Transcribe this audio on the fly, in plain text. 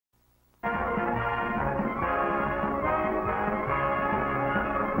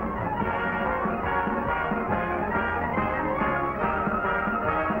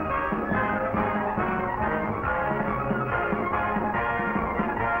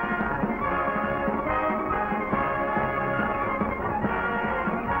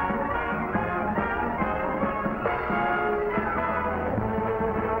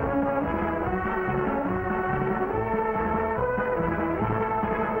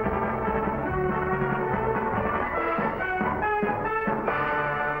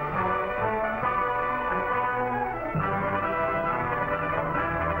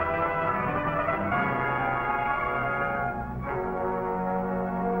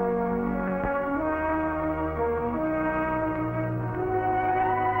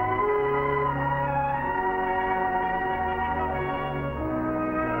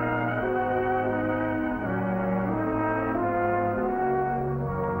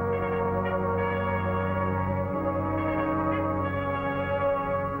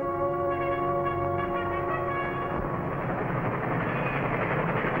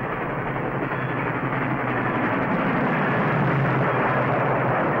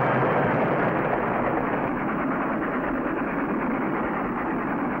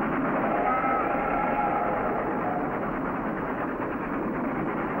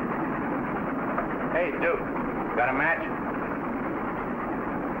a match?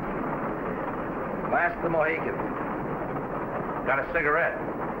 Last of the Mohicans. Got a cigarette?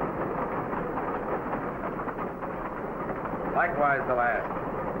 Likewise the last.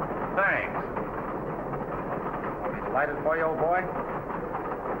 Thanks. Want me to light it for you, old boy?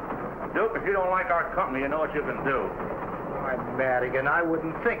 Duke, if you don't like our company, you know what you can do. Why, Madigan, I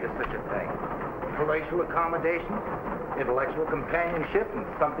wouldn't think of such a thing. Palatial accommodation, intellectual companionship, and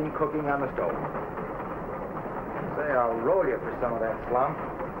something cooking on the stove. Say, I'll roll you for some of that slum.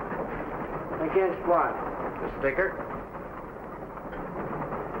 Against what? The sticker.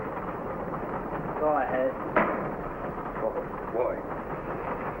 Go ahead. Oh, boy.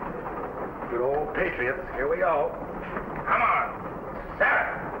 Good old patriots. Here we go. Come on.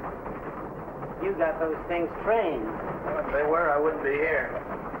 Sarah. You got those things trained. Well, if they were, I wouldn't be here.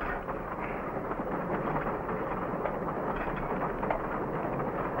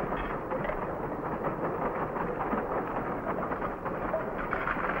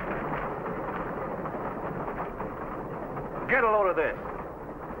 Get a load of this.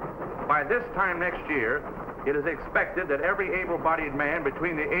 By this time next year, it is expected that every able-bodied man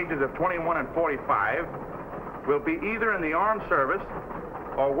between the ages of 21 and 45 will be either in the armed service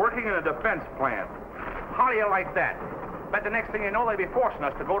or working in a defense plant. How do you like that? Bet the next thing you know, they'll be forcing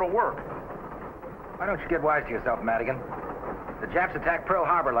us to go to work. Why don't you get wise to yourself, Madigan? The Japs attacked Pearl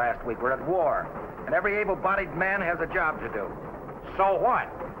Harbor last week. We're at war. And every able-bodied man has a job to do. So what?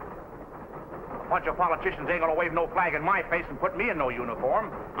 A bunch of politicians ain't gonna wave no flag in my face and put me in no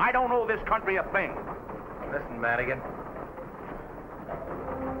uniform. I don't owe this country a thing. Listen, Madigan.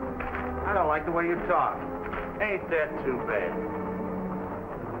 I don't like the way you talk. Ain't that too bad?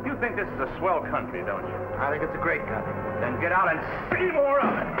 You think this is a swell country, don't you? I think it's a great country. Then get out and see more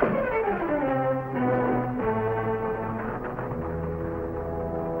of it.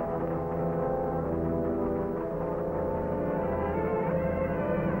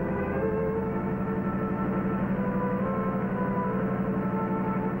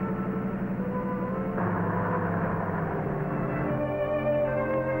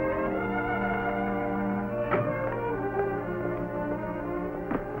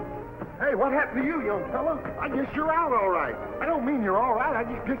 Hey, what happened to you, young fella? I guess you're out all right. I don't mean you're all right. I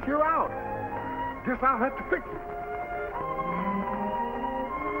just guess you're out. Guess I'll have to fix it.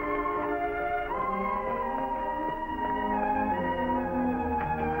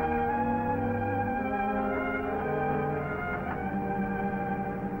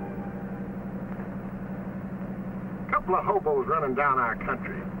 Couple of hobos running down our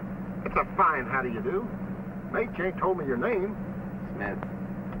country. It's a fine how do you do. Mate, you ain't told me your name. Smith.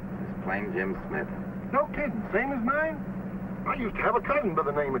 Plain Jim Smith. No kidding. Same as mine? I used to have a cousin by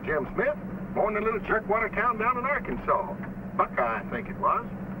the name of Jim Smith, born in a little jerkwater town down in Arkansas. Buckeye, I think it was.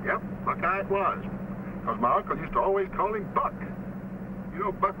 Yep, Buckeye it was. Because my uncle used to always call him Buck. You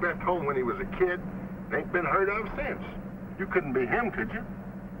know, Buck left home when he was a kid. Ain't been heard of since. You couldn't be him, could you?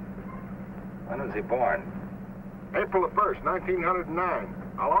 When was he born? April the 1st, 1909.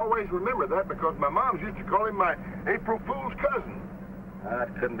 I'll always remember that because my mom used to call him my April Fool's cousin.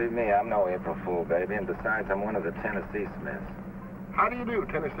 That couldn't be me. I'm no April Fool, baby. And besides, I'm one of the Tennessee Smiths. How do you do,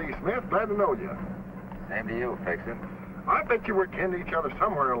 Tennessee Smith? Glad to know you. Same to you, Fixer. I bet you were kin to each other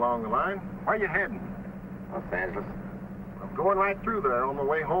somewhere along the line. Where you heading? Los Angeles. I'm going right through there on the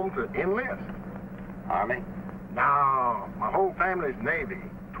way home to enlist. Army? No, my whole family's Navy.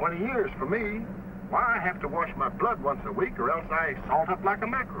 20 years for me. Why, I have to wash my blood once a week or else I salt up like a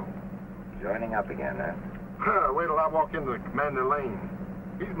mackerel. Joining up again, huh? Wait till I walk into Commander Lane.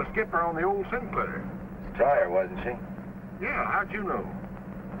 He's my skipper on the old Sinclair. Destroyer, wasn't she? Yeah, how'd you know?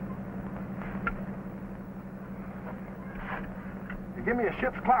 You give me a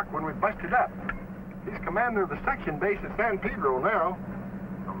ship's clock when we busted up. He's commander of the section base at San Pedro now.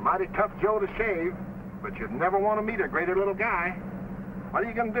 A mighty tough Joe to shave, but you'd never want to meet a greater little guy. What are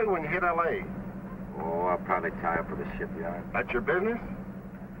you going to do when you hit L.A.? Oh, I'll probably tie up with the shipyard. That's your business?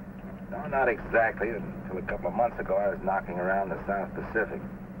 No, not exactly. Until a couple of months ago, I was knocking around the South Pacific.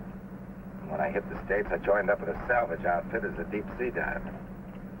 And when I hit the States, I joined up with a salvage outfit as a deep-sea diver.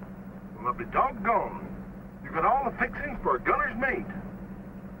 Well, I'll be doggone. You got all the fixings for a gunner's mate.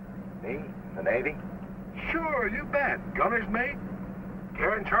 Me? The Navy? Sure, you bet. Gunner's mate,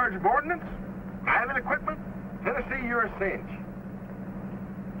 care in charge of ordnance, diving equipment. Tennessee, you're a cinch.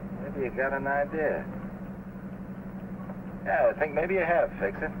 Maybe you got an idea. Yeah, I think maybe you have,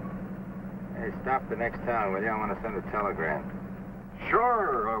 Fixer. Hey, stop the next town, will you? I want to send a telegram.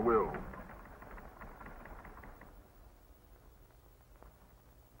 Sure, I will.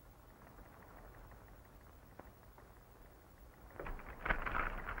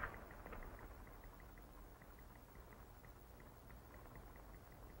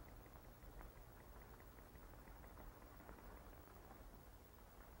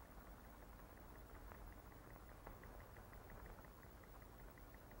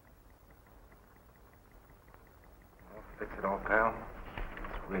 Fix it all, pal.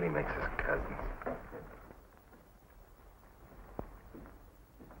 This really makes us cousins.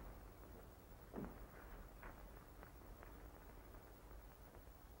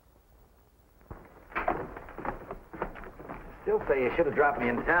 Still say you should have dropped me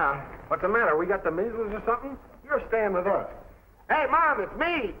in town. What's the matter? We got the measles or something? You're staying with us. Hey, Mom, it's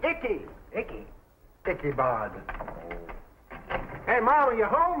me, Icky. Icky? Icky Bod. Hey, Mom, are you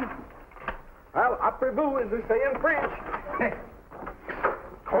home? Well, après-vous, as they say in French.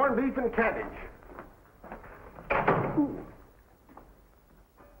 Corned beef and cabbage.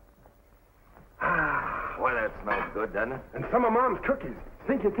 Well, that smells good, doesn't it? And some of Mom's cookies.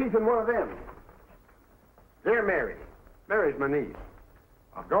 Sink your teeth in one of them. Dear Mary. Mary's my niece.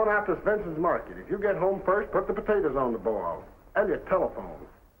 I've gone out to Spencer's Market. If you get home first, put the potatoes on the boil. Elliot, telephone.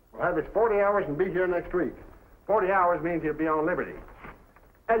 We'll have his 40 hours and be here next week. 40 hours means he'll be on liberty.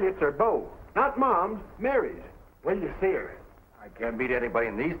 Elliot's her beau. Not Mom's, Mary's. Will you see her? I can't beat anybody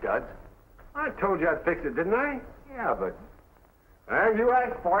in these duds. I told you I'd fix it, didn't I? Yeah, but... Well, you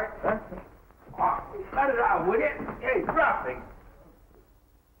asked for it. Huh? Oh, cut it out, will you? Hey, drop me.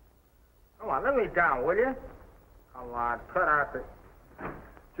 Come on, let me down, will you? Come on, cut out the...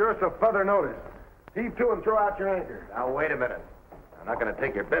 Sure, so further notice. Heave to and throw out your anchor. Now, wait a minute. I'm not going to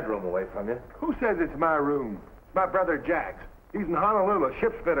take your bedroom away from you. Who says it's my room? It's my brother Jack's. He's in Honolulu,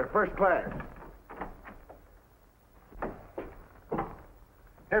 ship's fitter, first class.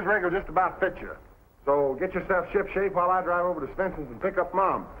 His rig will just about fit you. So get yourself shipshape while I drive over to Svenson's and pick up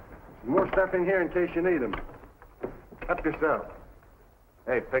Mom. Some more stuff in here in case you need them. Help yourself.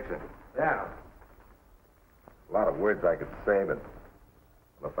 Hey, fix it. Yeah. A lot of words I could say, but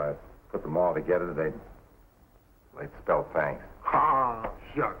if I put them all together, they'd spell thanks. Ah,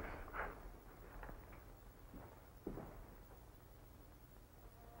 shucks.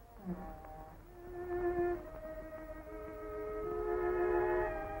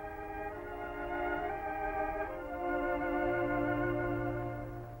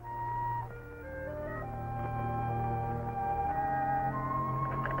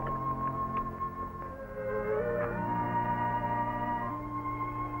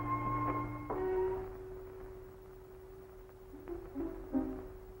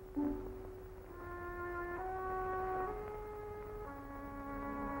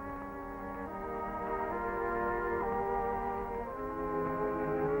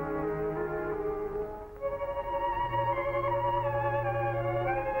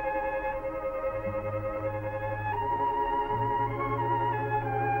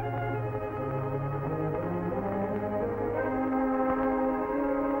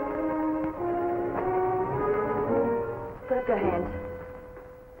 Your hands.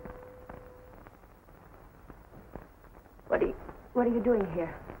 What are you doing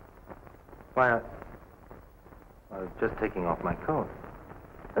here? Why, I was just taking off my coat.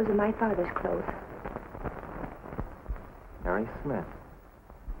 Those are my father's clothes. Mary Smith.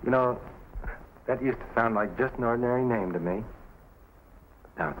 You know, that used to sound like just an ordinary name to me.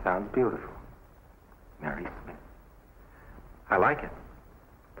 But now it sounds beautiful. Mary Smith. I like it.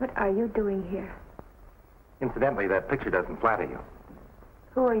 What are you doing here? Incidentally, that picture doesn't flatter you.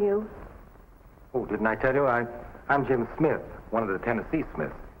 Who are you? Oh, didn't I tell you? I'm Jim Smith, one of the Tennessee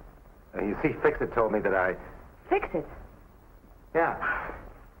Smiths. You see, Fix-It told me that I... Fix it? Yeah,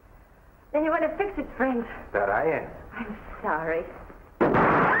 Then you want to fix it, friend. that I am. I'm sorry.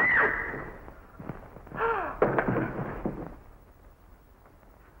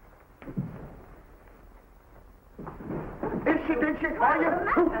 Did she? Are you?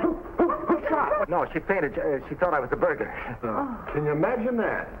 Who shot? No, she fainted. She thought I was a burglar. Can you imagine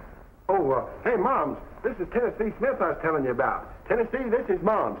that? Oh, hey, Moms, this is Tennessee Smith I was telling you about. Tennessee, this is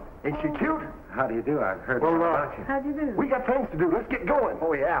Moms. Ain't she cute? How do you do? I've heard Well, about you. How'd you do? We got things to do. Let's get going.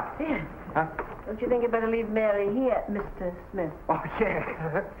 Oh, yeah. Ben, Huh? don't you think you'd better leave Mary here, Mr. Smith? Oh,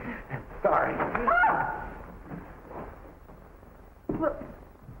 yeah. Sorry. Well,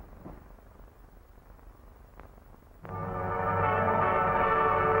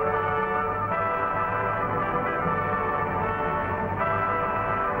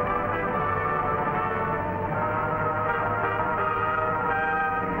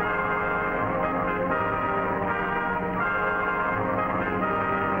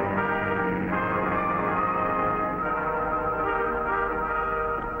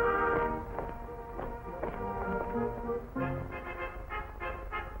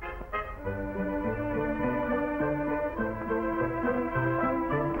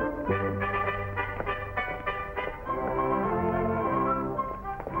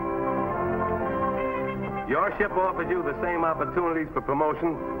 Your ship offers you the same opportunities for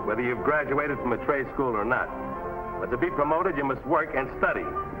promotion, whether you've graduated from a trade school or not. But to be promoted, you must work and study.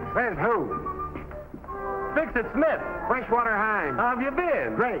 Says who? Fix-It Smith. Freshwater Hines. How have you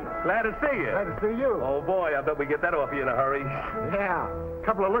been? Great. Glad to see you. Glad to see you. Oh, boy, I bet we get that off you in a hurry. Yeah. A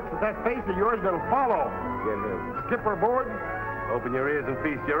couple of looks at that face of yours that'll follow. Get him. Skipper aboard. Open your ears and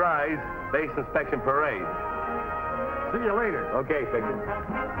feast your eyes. Base inspection parade. See you later. Okay, Fix-It.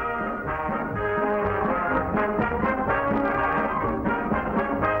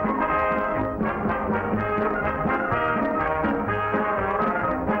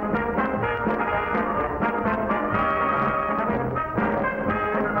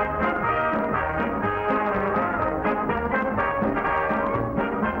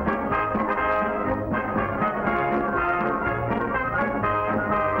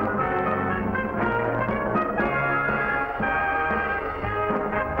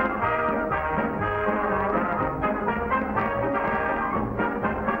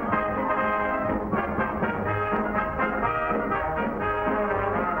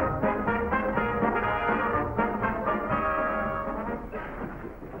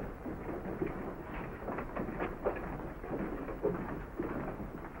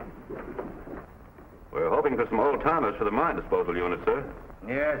 We're hoping for some old-timers for the mine disposal unit, sir.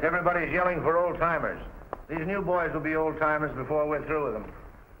 Yes, everybody's yelling for old-timers. These new boys will be old-timers before we're through with them.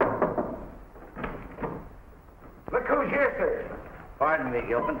 Look who's here, sir. Pardon me,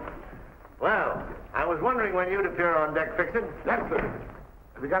 Gilpin. Well, I was wondering when you'd appear on deck, Fix-It. Yes, sir.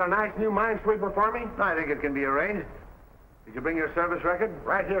 Have you got a nice new Minesweeper for me? I think it can be arranged. Did you bring your service record?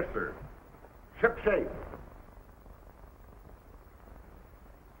 Right here, sir. Ship shape.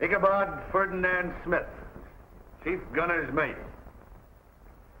 Ichabod Ferdinand Smith, Chief Gunner's Mate.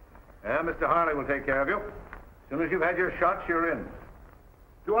 Mr. Harley will take care of you. As soon as you've had your shots, you're in.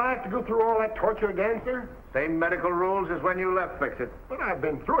 Do I have to go through all that torture again, sir? Same medical rules as when you left, Fix-It. But I've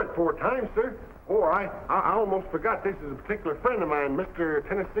been through it 4 times, sir. Oh, I almost forgot this is a particular friend of mine, Mr.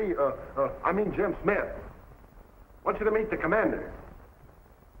 Jim Smith. Want you to meet the commander.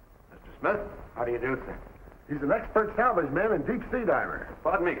 Mr. Smith, how do you do, sir? He's an expert salvage man and deep sea diver.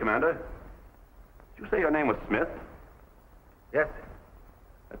 Pardon me, Commander. Did you say your name was Smith? Yes, sir.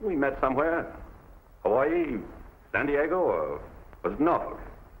 Haven't we met somewhere? Hawaii, San Diego, or was it Norfolk?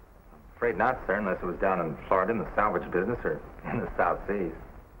 Afraid not, sir, unless it was down in Florida in the salvage business or in the South Seas.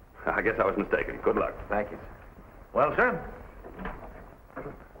 I guess I was mistaken. Good luck. Thank you, sir. Well, sir?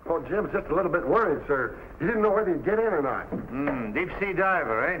 Oh, Jim's just a little bit worried, sir. He didn't know whether he'd get in or not. Deep sea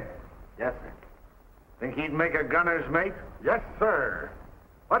diver, eh? Yes, sir. Think he'd make a gunner's mate? Yes, sir.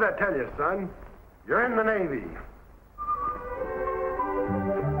 What'd I tell you, son? You're in the Navy.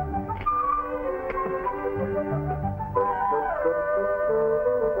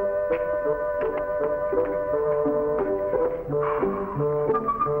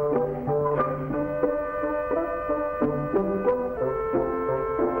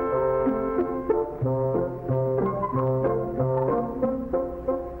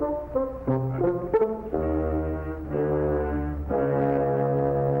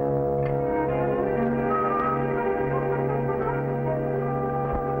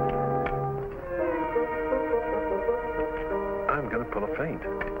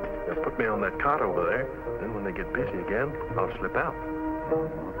 They'll put me on that cot over there. Then when they get busy again, I'll slip out.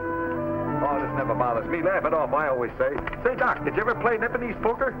 Oh, this never bothers me. Laugh it off, I always say. Say, Doc, did you ever play Nipponese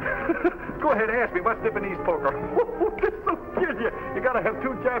poker? Go ahead, ask me. What's Nipponese poker? This will kill you. You gotta have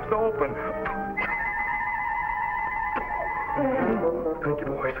 2 jabs to open. Thank you,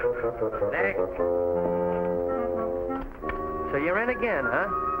 boys. Nick. So you're in again, huh?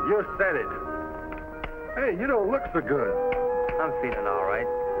 You said it. Hey, you don't look so good. I'm feeling all right.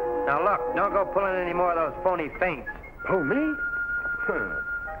 Now, look, don't go pulling any more of those phony feints. Oh, me?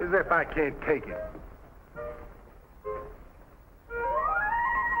 As if I can't take it.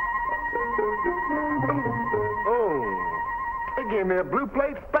 Oh, they gave me a blue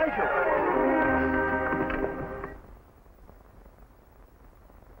plate special.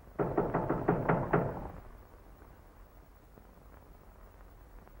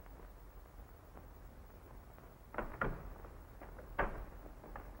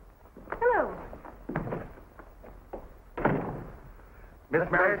 Hello. Miss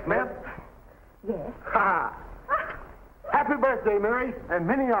Mary Smith? Yes. Ha! Happy birthday, Mary, and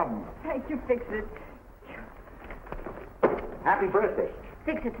many of them. Thank you, Fix-It. Happy birthday.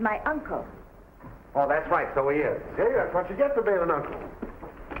 Fix-It's my uncle. Oh, that's right, so he is. See, that's what you get for being an uncle.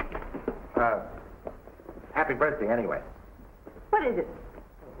 Happy birthday, anyway. What is it?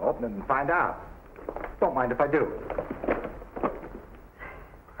 Open it and find out. Don't mind if I do.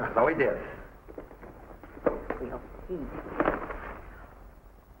 So he did. We'll see.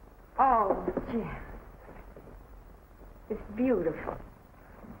 Oh, Jim. It's beautiful.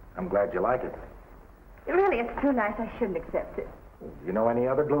 I'm glad you like it. Really, it's too nice. I shouldn't accept it. You know any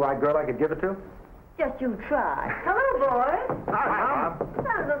other blue-eyed girl I could give it to? Just you try. Hello, boys. Hi, Mom.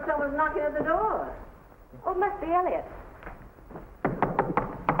 Sounds like someone's knocking at the door. Oh, it must be Elliot.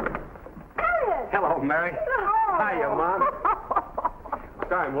 Elliot! Hello, Mary. Oh. Hiya, Mom.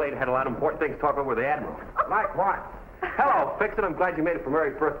 Sorry I'm late. Had a lot of important things to talk over with the Admiral. Like what? Hello, Fix-It. I'm glad you made it for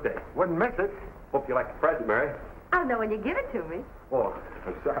Mary's birthday. Wouldn't miss it. Hope you like the present, Mary. I'll know when you give it to me. Oh,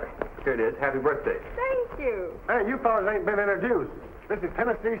 I'm sorry. Here it is. Happy birthday. Thank you. Hey, you fellas ain't been introduced. This is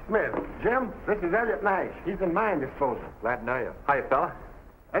Tennessee Smith. Jim, this is Elliot Nash. He's in mine disposal. Glad to know you. Hiya, fella.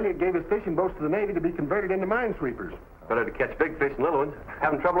 Elliot gave his fishing boats to the Navy to be converted into minesweepers. Better to catch big fish than little ones.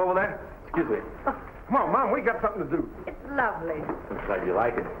 Having trouble over there? Excuse me. Come on, Mom, we got something to do. It's lovely. I'm glad you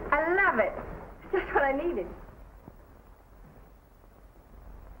like it. I love it. It's just what I needed.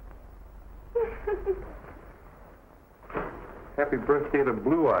 Happy birthday to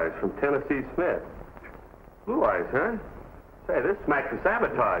Blue Eyes from Tennessee Smith. Blue Eyes, huh? Say, this smacks of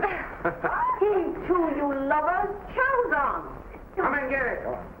sabotage. He too, you lovers. Chow's on. Come and get it.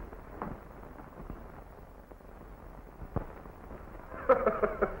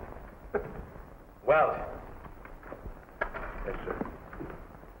 Welch. Yes, sir.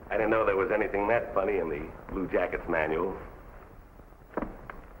 I didn't know there was anything that funny in the Blue Jackets manual.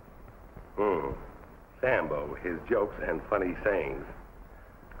 Sambo, his jokes and funny sayings.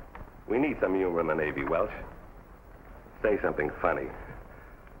 We need some humor in the Navy, Welch. Say something funny.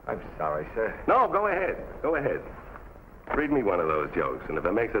 I'm sorry, sir. No, go ahead. Go ahead. Read me one of those jokes, and if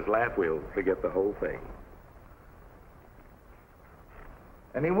it makes us laugh, we'll forget the whole thing.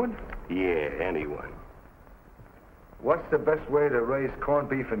 Anyone? Yeah, anyone. What's the best way to raise corned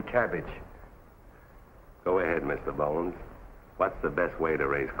beef and cabbage? Go ahead, Mr. Bones. What's the best way to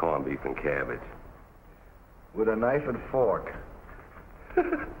raise corned beef and cabbage? With a knife and fork.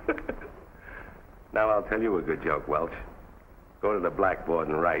 Now, I'll tell you a good joke, Welch. Go to the blackboard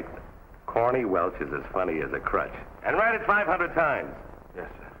and write, Corny Welch is as funny as a crutch. And write it 500 times. Yes,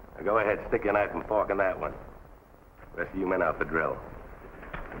 sir. Now, go ahead, stick your knife and fork in that one. Rest of you men out for drill.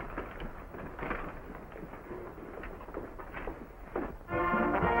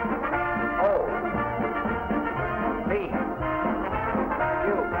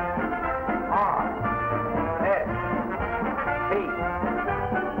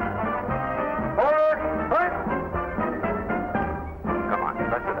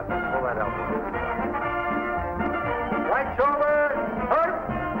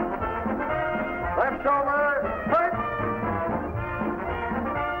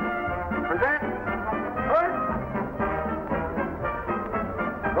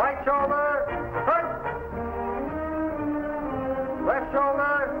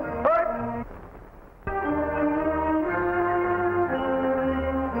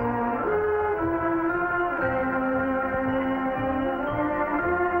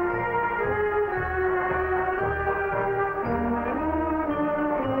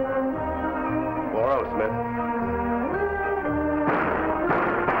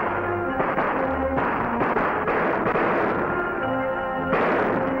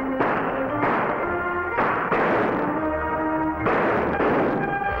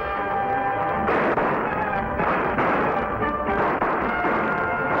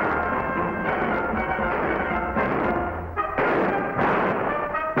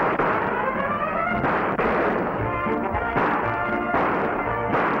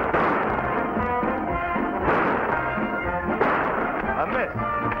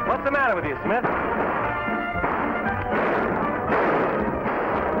 What's the matter with you, Smith?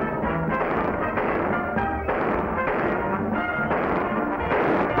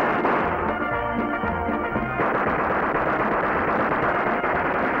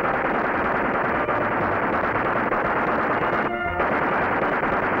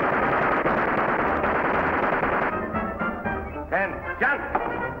 And jump!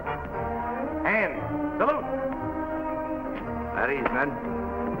 And salute! At ease, men.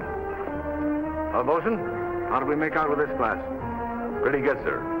 Well, Bosun, how did we make out with this class? Pretty good,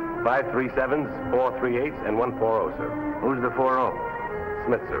 sir. 5 3-7s, 4 3-8s, and 1 4-0, sir. Who's the 4-0?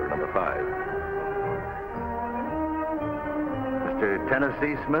 Smith, sir, number 5. Mr.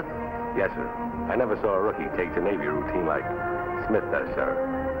 Tennessee Smith? Yes, sir. I never saw a rookie take to Navy routine like Smith does, sir.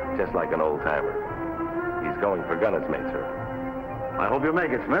 Just like an old-timer. He's going for gunner's mate, sir. I hope you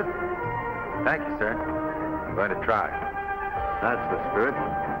make it, Smith. Thank you, sir. I'm going to try. That's the spirit.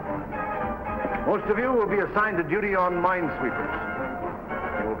 Most of you will be assigned to duty on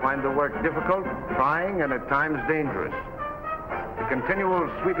minesweepers. You will find the work difficult, trying, and at times dangerous. The continual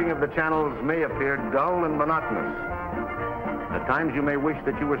sweeping of the channels may appear dull and monotonous, At times you may wish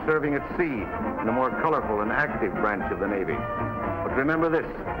that you were serving at sea in a more colorful and active branch of the Navy. But remember this,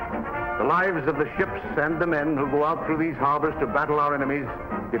 the lives of the ships and the men who go out through these harbors to battle our enemies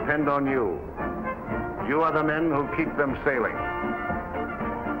depend on you. You are the men who keep them sailing.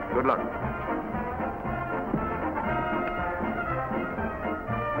 Good luck.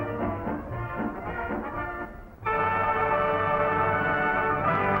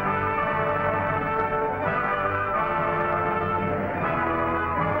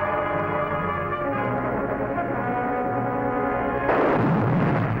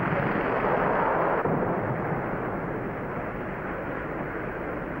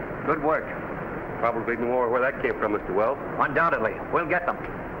 Good work. Probably more where that came from, Mr. Wells. Undoubtedly. We'll get them.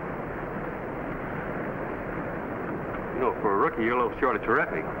 You know, for a rookie, you're a little short of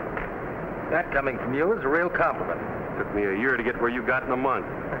terrific. That coming from you is a real compliment. Took me a year to get where you got in a month.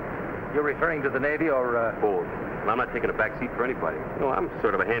 You're referring to the Navy or, Both. And I'm not taking a back seat for anybody. You know, I'm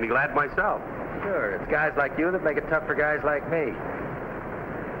sort of a handy lad myself. Sure, it's guys like you that make it tough for guys like me.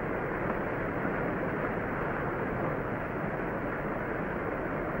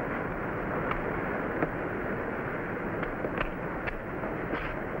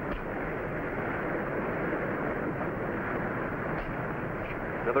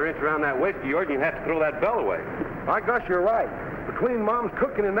 Another inch around that waist of yours, and you have to throw that bell away. I guess you're right. Between Mom's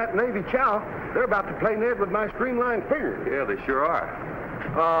cooking and that Navy chow, they're about to play Ned with my streamlined fingers. Yeah, they sure are.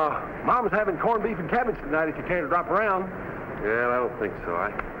 Mom's having corned beef and cabbage tonight if you care to drop around. Yeah, I don't think so.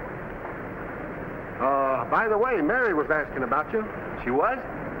 By the way, Mary was asking about you. She was?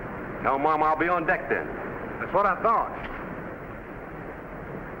 Tell Mom I'll be on deck then. That's what I thought.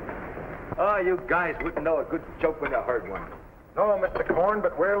 Oh, you guys wouldn't know a good joke when you heard one. No, Mr. Corn,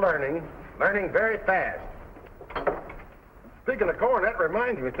 but we're learning. Learning very fast. Speaking of corn, that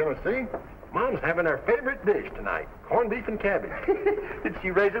reminds me, Tennessee. Mom's having her favorite dish tonight, corned beef and cabbage. Did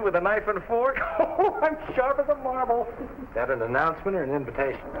she raise it with a knife and a fork? Oh, I'm sharp as a marble. Is that an announcement or an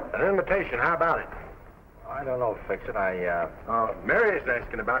invitation? An invitation, how about it? I don't know, Fixin'. Mary's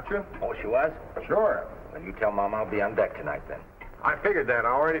asking about you. Oh, she was? Sure. Well, you tell Mom I'll be on deck tonight, then. I figured that. I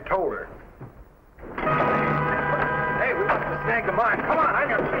already told her. Hey, we must have snagged the mine. Come on, on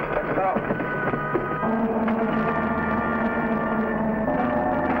your feet. Let's go.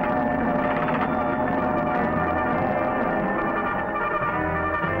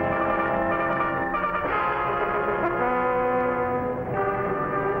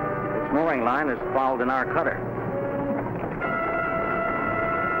 This mooring line is fouled in our cutter.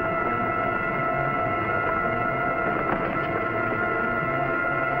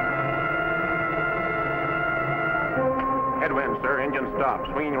 Headwind, sir. Engine stop.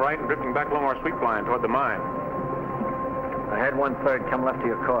 Swinging right and drifting back along our sweep line toward the mine. Ahead 1/3, come left to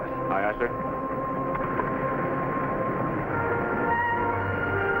your course. Aye, aye, sir.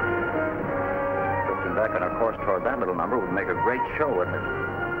 Drifting back on our course toward that little number would make a great show, wouldn't it?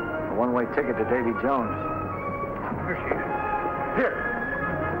 A one-way ticket to Davy Jones. Here she is. Here.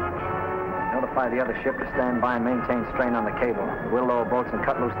 Notify the other ship to stand by and maintain strain on the cable. We'll lower boats and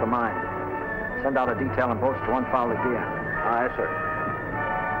cut loose the mine. Send out a detail on boats to unfoul the gear. Aye, sir.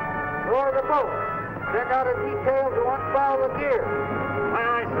 Lower the boat. Send out a detail to unfoul the gear.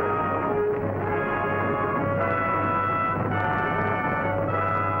 Aye, sir.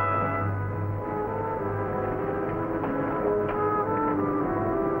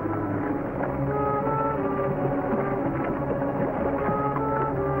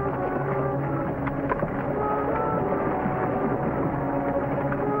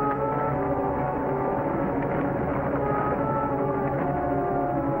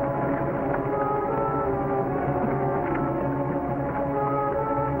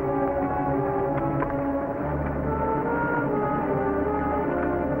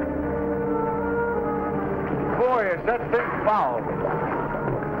 Boy, is that thing foul.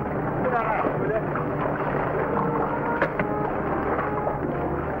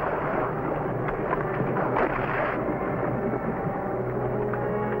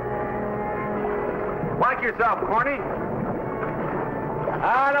 Watch yourself, Corny.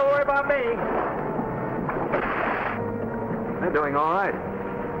 Don't worry about me. They're doing all right.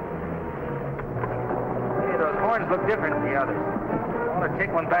 Hey, those horns look different than the others. I want to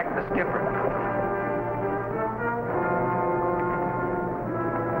take one back to the skipper.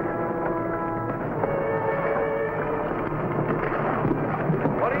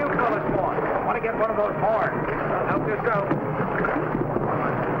 What do you fellas want? I want to get one of those horns. Help yourself.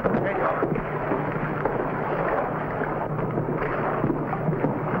 Here you are.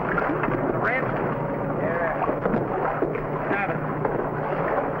 The wrench? Yeah. Have it.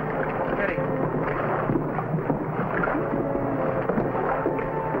 Steady.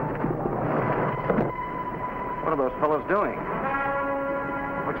 are those fellows doing?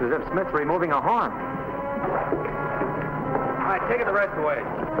 Looks as if Smith's removing a horn. All right, take it the rest away.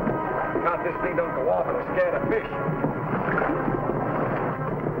 God, this thing don't go off and it'll scare the fish.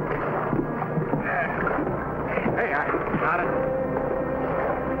 Hey, I got it.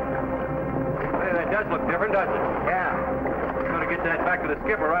 Hey, that does look different, doesn't it? Yeah. I'm going to get that back to the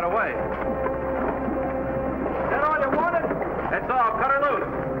skipper right away. Is that all you wanted? That's all. Cut her loose.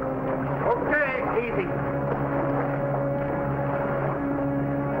 Okay, easy.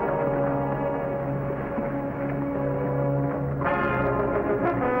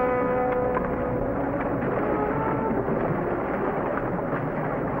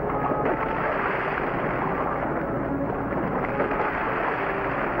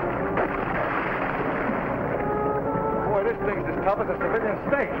 Boy, this thing's as tough as a civilian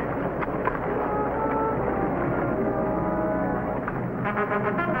steak.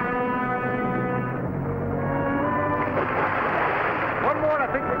 One more and I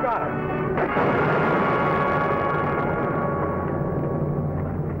think we got it.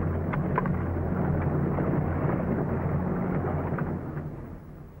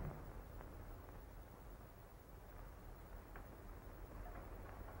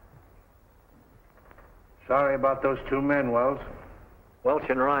 Sorry about those two men, Wells. Welch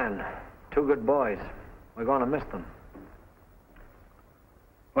and Ryan, two good boys. We're going to miss them.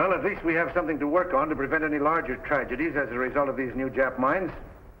 Well, at least we have something to work on to prevent any larger tragedies as a result of these new Jap mines.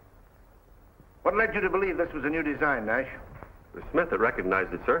 What led you to believe this was a new design, Nash? It was Smith that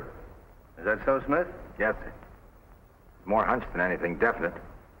recognized it, sir. Is that so, Smith? Yes, sir. More hunch than anything definite.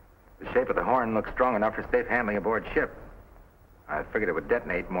 The shape of the horn looks strong enough for safe handling aboard ship. I figured it would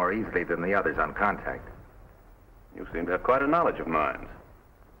detonate more easily than the others on contact. You seem to have quite a knowledge of mines.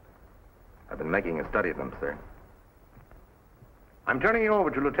 I've been making a study of them, sir. I'm turning you over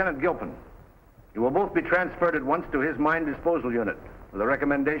to Lieutenant Gilpin. You will both be transferred at once to his mine disposal unit with a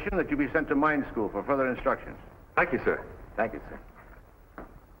recommendation that you be sent to mine school for further instructions. Thank you, sir. Thank you, sir.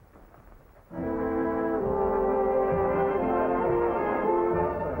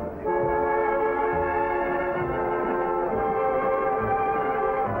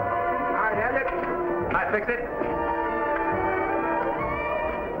 All right, Elliot. I fix it.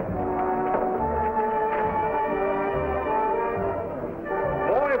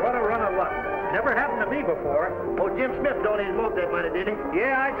 Boy, what a run of luck. Never happened to me before. Oh, Jim Smith donated most of that money, did he?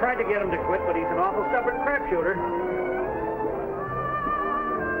 Yeah, I tried to get him to quit, but he's an awful stubborn crap shooter.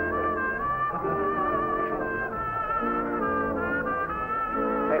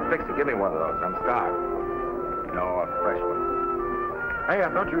 Hey, Fixie, give me one of those. I'm starved. No, a fresh one. Hey, I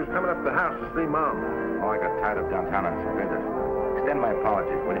thought you was coming up to the house to see Mom. Oh, I got tied up downtown on some business. Extend my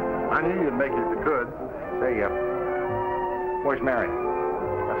apologies, will you? I knew you'd make it if you could. Say, where's Mary?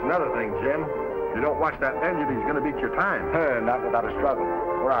 That's another thing, Jim. If you don't watch that engine, he's going to beat your time. Not without a struggle.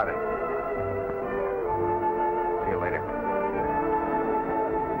 Where are they? See you later.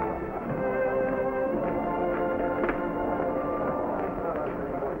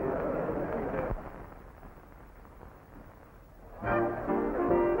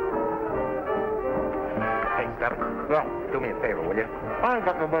 Hey, stop it. Well, do me a favor, will you? I ain't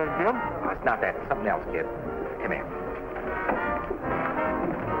got no money, Jim. Oh, it's not that. It's something else, kid. Come here.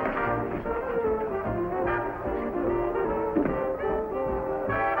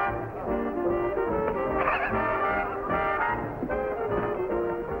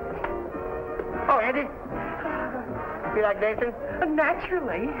 Oh, Andy? Feel like dancing?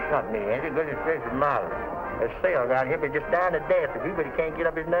 Naturally. Not me, Andy. Goodness gracious, Molly. There's sales out here, but just down to dance with you, but he can't get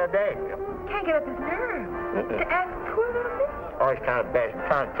up his nerve to ask you. Can't get up his nerve. To ask poor little me. Oh, he's kind of bad,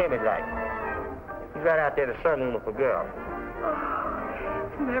 kind of timid like. He's right out there in the sunroom with a girl. Oh,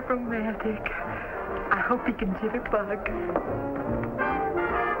 isn't that romantic? I hope he can jitterbug.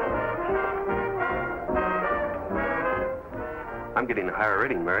 I'm getting a higher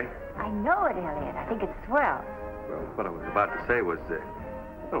rating, Mary. I know it, Elliot. I think it's swell. Well, what I was about to say was, I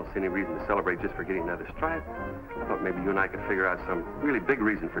don't see any reason to celebrate just for getting another stripe. I thought maybe you and I could figure out some really big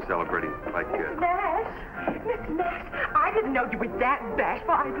reason for celebrating, like, Nash, Mr. Nash, I didn't know you were that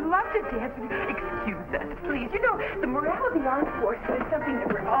bashful. I'd love to dance with you. Excuse us, please. You know, the morale of the armed forces is something that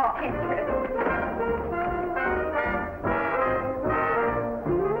we're all interested in.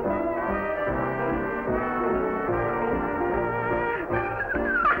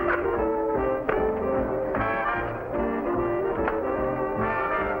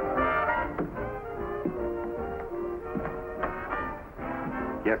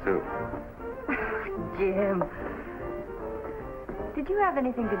 Guess who? Jim, did you have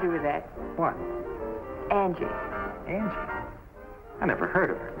anything to do with that? What? Angie. Angie? I never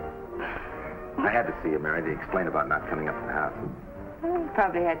heard of her. I had to see you, Mary, to explain about not coming up to the house. Well, he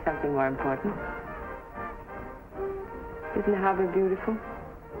probably had something more important. Isn't the harbor beautiful?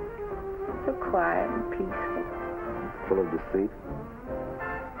 So quiet and peaceful. Full of deceit?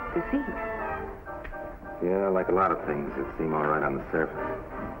 Deceit? Yeah, like a lot of things that seem all right on the surface.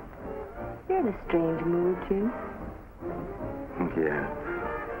 You're in a strange mood, Jim. Yeah.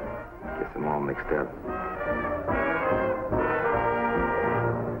 Guess I'm all mixed up.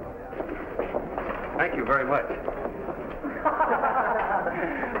 Thank you very much.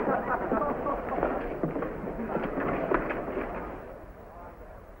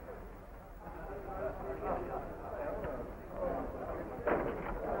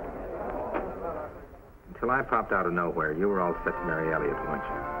 Until I popped out of nowhere, you were all set to marry Elliot, weren't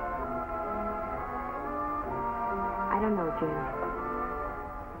you? I don't know, Jim.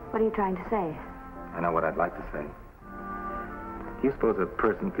 What are you trying to say? I know what I'd like to say. Do you suppose a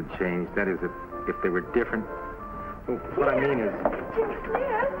person could change? That is, if they were different? Well, what I mean is... Jim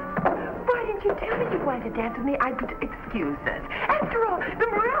Smith, why didn't you tell me you wanted to dance with me? I could excuse us. After all, the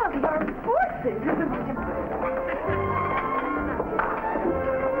morale of the armed forces is the most important.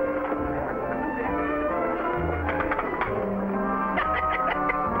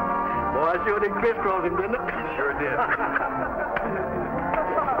 Boy, I sure did crisscross him, didn't it? Sure did.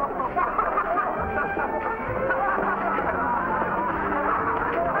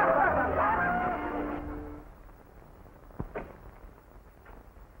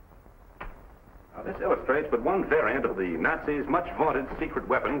 Now, this illustrates but one variant of the Nazis' much vaunted secret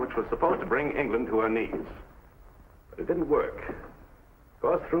weapon, which was supposed to bring England to her knees. But it didn't work.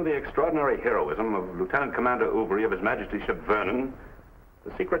 Because through the extraordinary heroism of Lieutenant Commander Oubry of His Majesty's ship Vernon,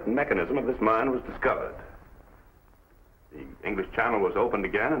 the secret mechanism of this mine was discovered. The English Channel was opened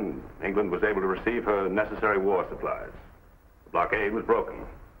again, and England was able to receive her necessary war supplies. The blockade was broken.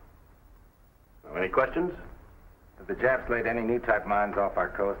 Now, any questions? Have the Japs laid any new type mines off our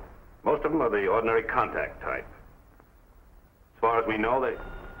coast? Most of them are the ordinary contact type. As far as we know, they...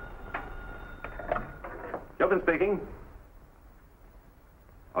 Gilpin speaking.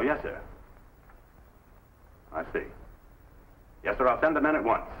 Oh, yes, sir. I see. Yes, sir, I'll send the men at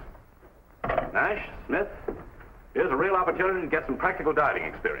once. Nash, Smith, here's a real opportunity to get some practical diving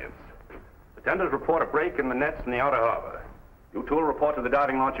experience. The tenders report a break in the nets in the outer harbor. You two will report to the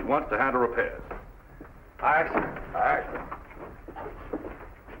diving launch at once to handle repairs. Aye, sir. Aye, sir.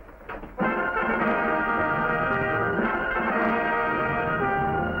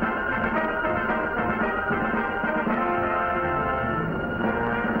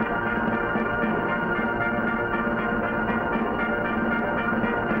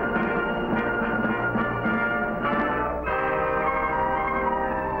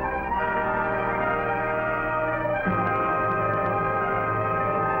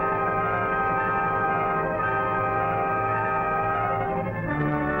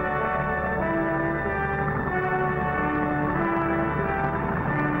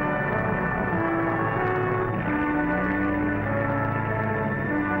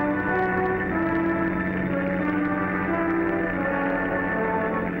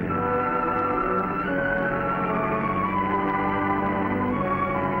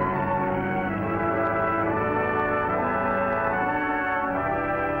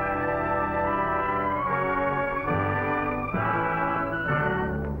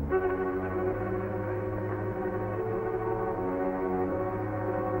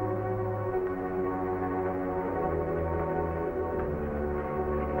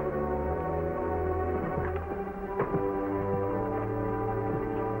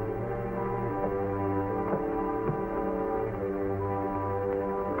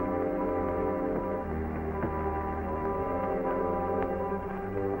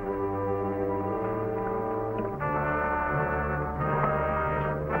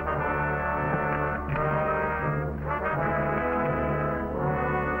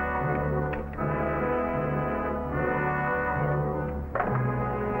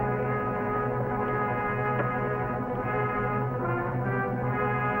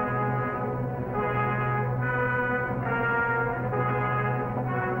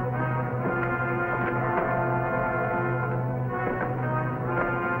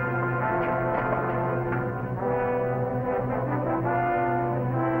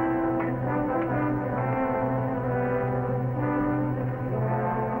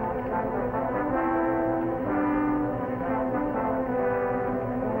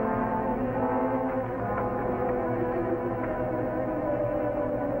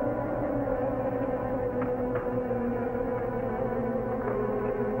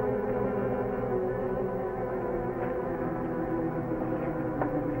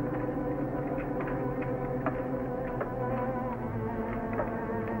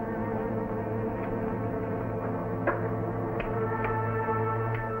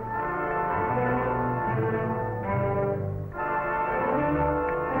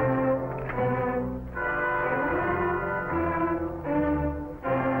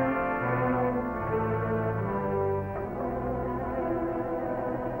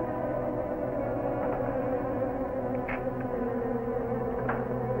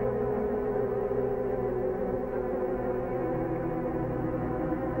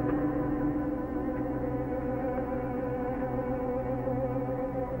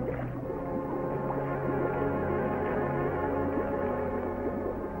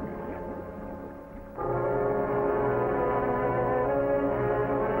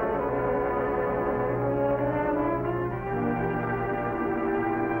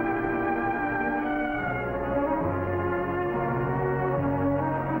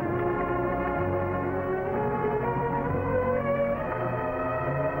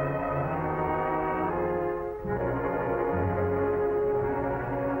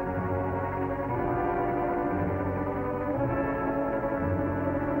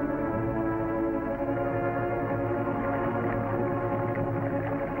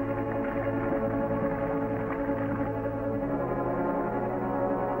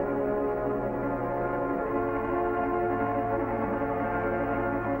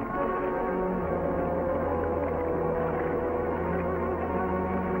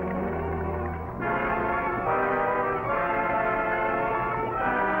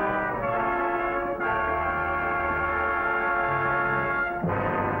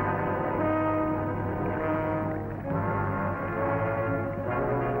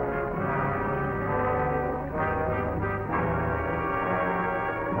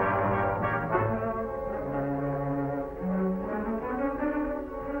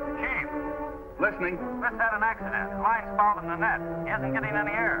 listening. Smith had an accident. Mine's fouled in the net. He isn't getting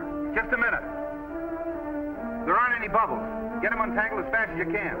any air. Just a minute. There aren't any bubbles. Get him untangled as fast as you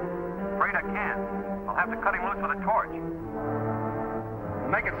can. Afraid I can't. I'll have to cut him loose with a torch.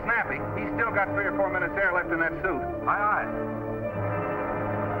 Make it snappy. He's still got 3 or 4 minutes air left in that suit. Aye, aye.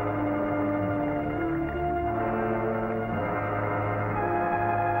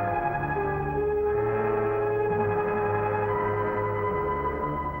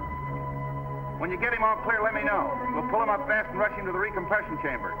 When you get him all clear, let me know. We'll pull him up fast and rush him to the recompression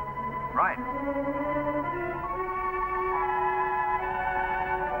chamber. Right.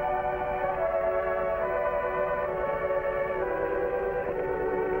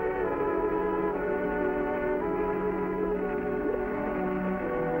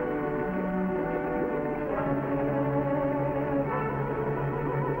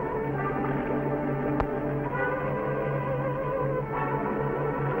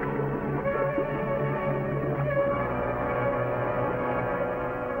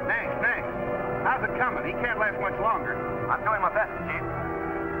 He can't last much longer. I'm doing my best, Chief.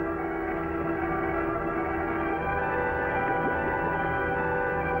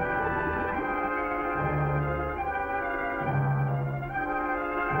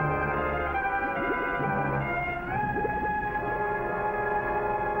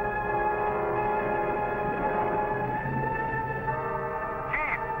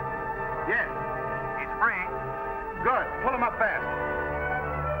 Chief! Yes. He's free. Good. Pull him up fast.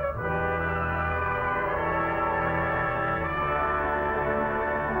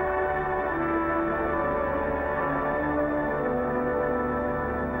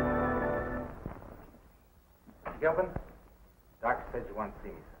 Gilpin, doctor says you want to see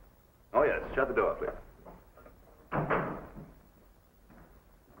me, sir. Oh, yes. Shut the door, please.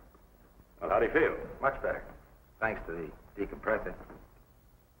 Well, how do you feel? Much better, thanks to the decompressor.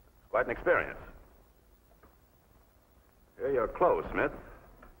 Quite an experience. Here are your clothes, Smith.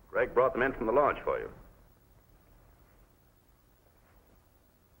 Greg brought them in from the lodge for you.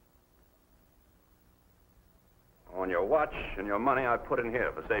 On your watch and your money, I put in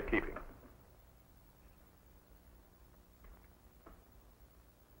here for safekeeping.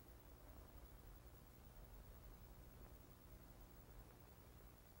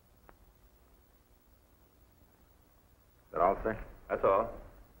 Is that all, sir? That's all.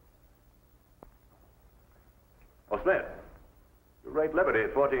 Oh, Smith, you rate Liberty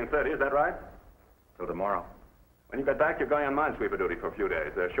at 14:30, is that right? Till tomorrow. When you get back, you're going on Minesweeper duty for a few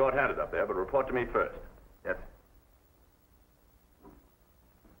days. They're short-handed up there, but report to me first. Yes.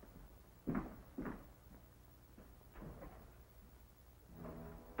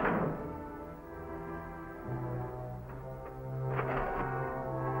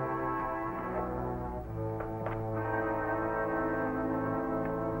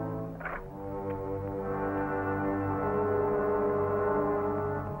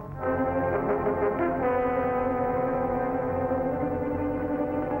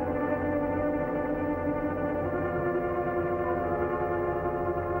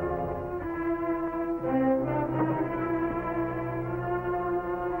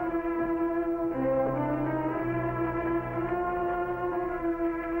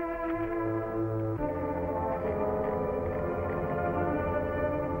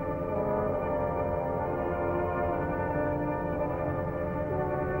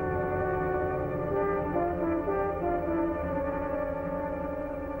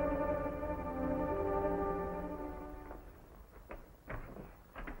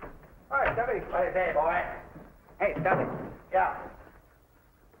 What is that, boy? Hey, Stubby. Yeah.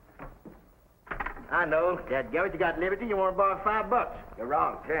 I know. Dadgummit, you got liberty. You want to borrow $5. You're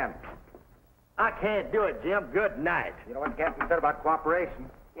wrong, 10. I can't do it, Jim. Good night. You know what the captain said about cooperation?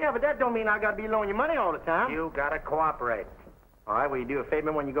 Yeah, but that don't mean I got to be loaning you money all the time. You gotta cooperate. All right, will you do a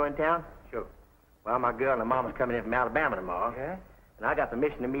favor when you go in town? Sure. Well, my girl and her mama's coming in from Alabama tomorrow. Yeah? And I got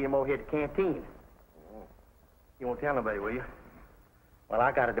permission to meet them over here at the canteen. Oh. You won't tell nobody, will you? Well,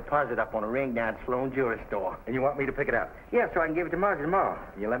 I got a deposit up on a ring down at Sloan Jewelry Store. And you want me to pick it up? Yeah, so I can give it to Margie tomorrow.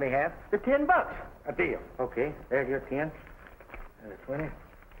 You let me have? The $10. A deal. Okay, there's your 10. There's 20.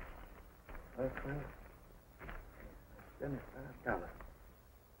 There's 20. $75.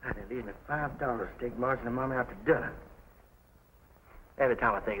 I didn't leave me $5 to take Margie and Mama out to dinner. Every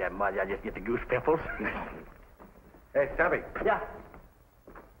time I think of that, Margie, I just get the goose pimples. Hey, Stubby. Yeah.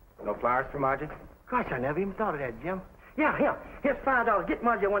 No flowers for Margie? Gosh, I never even thought of that, Jim. Yeah, here. Here's $5. Get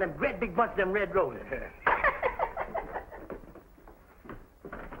Margie one of them great big bunch of them red roses.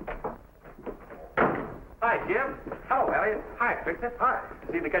 Hi, Jim. Hello, Elliot. Hi, Fixit. Hi.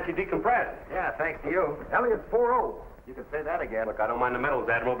 Seem to get you decompressed. Yeah, thanks to you. Elliot's 4-0. You can say that again. Look, I don't mind the medals,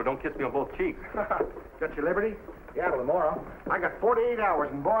 Admiral, but don't kiss me on both cheeks. Got your liberty? Yeah, till tomorrow. I got 48 hours,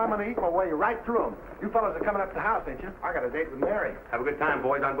 and boy, I'm going to eat my way right through them. You fellas are coming up to the house, ain't you? I got a date with Mary. Have a good time,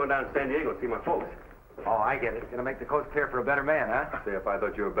 boys. I'm going down to San Diego to see my folks. Oh, I get it. Gonna make the coast clear for a better man, huh? Say, if I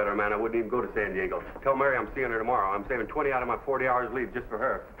thought you were a better man, I wouldn't even go to San Diego. Tell Mary I'm seeing her tomorrow. I'm saving 20 out of my 40 hours leave just for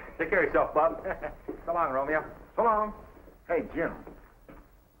her. Take care of yourself, Bob. So long, Romeo. So long. Hey, Jim.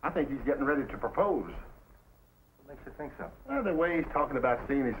 I think he's getting ready to propose. What makes you think so? Well, the way he's talking about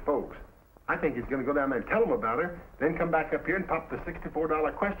seeing his folks. I think he's going to go down there and tell them about her, then come back up here and pop the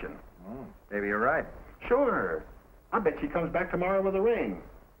 $64 question. Maybe you're right. Sure. I bet she comes back tomorrow with a ring.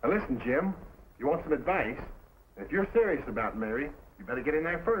 Now, listen, Jim. You want some advice? If you're serious about Mary, you better get in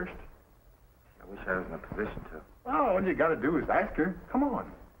there first. I wish I was in a position to. Oh, all you got to do is ask her. Come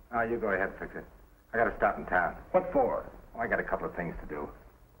on. Oh, you go ahead, fix it. I got to stop in town. What for? Oh, I got a couple of things to do.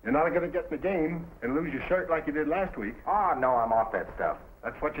 You're not going to get in the game and lose your shirt like you did last week. Oh, no, I'm off that stuff.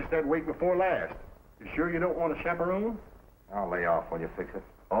 That's what you said week before last. You sure you don't want a chaperone? I'll lay off. Will you fix it?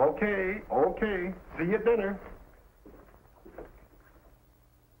 Okay, okay. See you at dinner.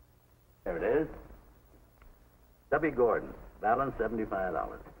 There it is. W. Gordon. Balance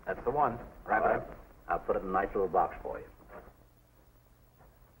 $75. That's the one. All right. I'll put it in a nice little box for you.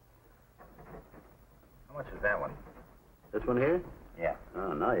 How much is that one? This one here? Yeah.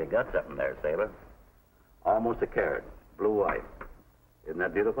 Oh, now you got something there, sailor. Almost a carat. Blue white. Isn't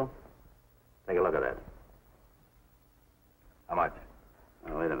that beautiful? Take a look at that. How much?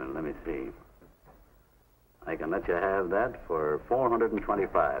 Oh, wait a minute. Let me see. I can let you have that for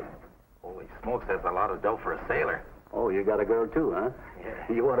 $425. Holy smokes, that's a lot of dough for a sailor. Oh, you got a girl too, huh?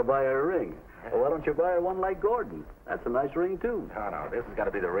 Yeah. You want to buy her a ring? Well, why don't you buy her one like Gordon? That's a nice ring, too. No, this has got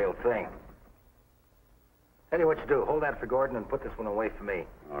to be the real thing. Tell you what you do. Hold that for Gordon and put this one away for me.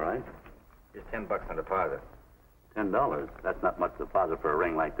 All right. Just $10 on deposit. $10? That's not much deposit for a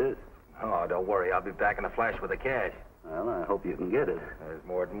ring like this. Oh, don't worry. I'll be back in a flash with the cash. Well, I hope you can get it. There's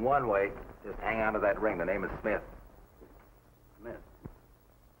more than one way. Just hang on to that ring. The name is Smith. Smith.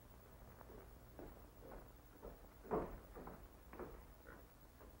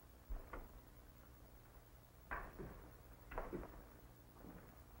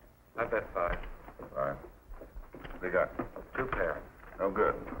 Not that five. Fine. They got 2 pair. no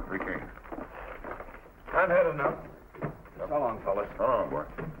good. 3 kings. I've had enough. So long, fellas. So long, boy.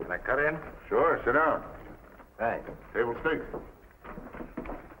 Can I cut in? Sure, sit down. Thanks. Table stakes.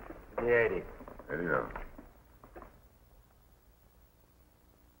 The 80. 80 of them.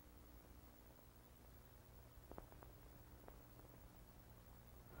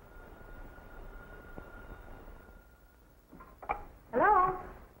 Hello?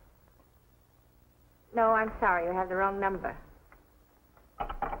 No, I'm sorry. You have the wrong number.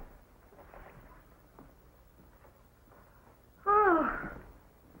 Oh.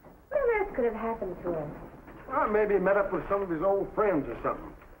 What on earth could have happened to him? Well, maybe he met up with some of his old friends or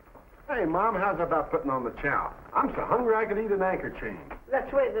something. Hey, Mom, how's about putting on the chow? I'm so hungry I could eat an anchor chain.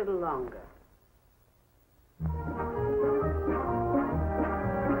 Let's wait a little longer.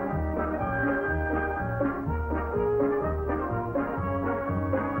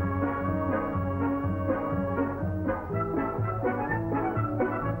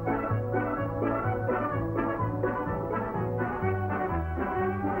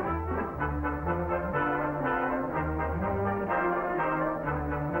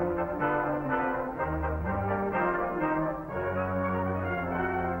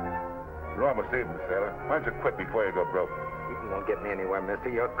 You're almost eating, sailor. Why don't you quit before you go broke? You won't get me anywhere, mister.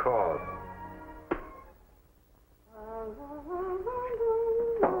 Your call.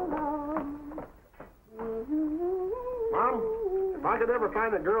 Mom, if I could ever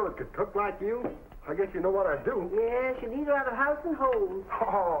find a girl that could cook like you, I guess you know what I'd do. Yes, you need her out of house and home.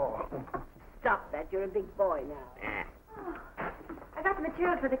 Oh. Stop that. You're a big boy now. Oh, I got the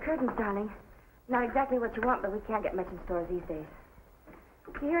materials for the curtains, darling. Not exactly what you want, but we can't get much in stores these days.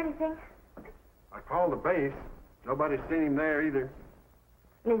 Do you hear anything? I called the base. Nobody's seen him there either.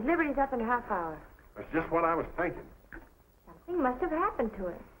 And his liberty's up in a half hour. That's just what I was thinking. Something must have happened to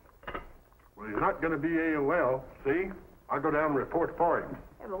him. Well, he's not going to be AOL, see? I'll go down and report for him.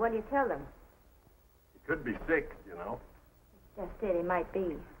 Yeah, but what do you tell them? He could be sick, you know. Just it, he might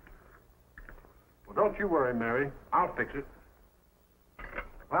be. Well, don't you worry, Mary. I'll fix it.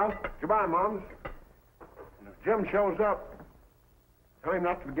 Well, goodbye, Moms. And if Jim shows up, tell him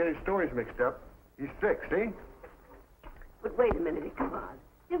not to get his stories mixed up. He's sick, see? But wait a minute, come on.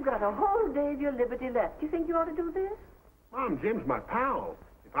 You've got a whole day of your liberty left. You think you ought to do this? Mom, Jim's my pal.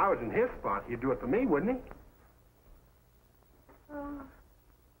 If I was in his spot, he'd do it for me, wouldn't he? Oh.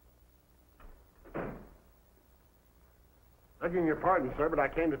 Begging your pardon, sir, but I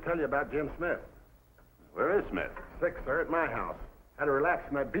came to tell you about Jim Smith. Where is Smith? Sick, sir, at my house. Had a relapse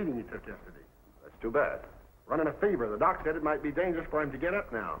from that beating he took yesterday. That's too bad. Running a fever. The doc said it might be dangerous for him to get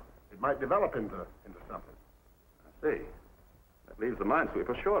up now. It might develop into something. I see. That leaves the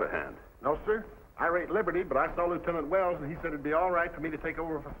Minesweeper short of hand. No, sir. I rate Liberty, but I saw Lieutenant Wells, and he said it'd be all right for me to take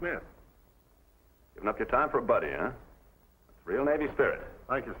over for Smith. Giving up your time for a buddy, huh? That's real Navy spirit.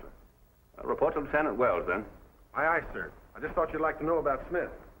 Thank you, sir. I'll report to Lieutenant Wells, then. Aye, aye, sir. I just thought you'd like to know about Smith.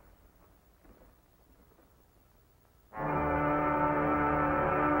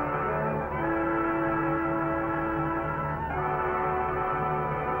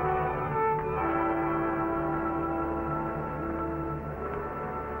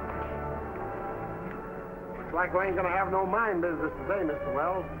 Looks like we ain't gonna have no mine business today, Mr.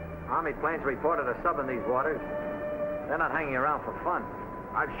 Wells. Army planes reported a sub in these waters. They're not hanging around for fun.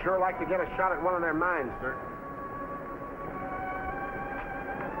 I'd sure like to get a shot at one of their mines, sir.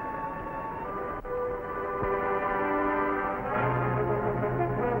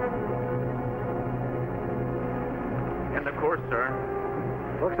 And of course, sir.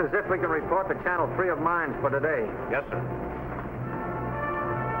 Looks as if we can report the channel free of mines for today. Yes, sir.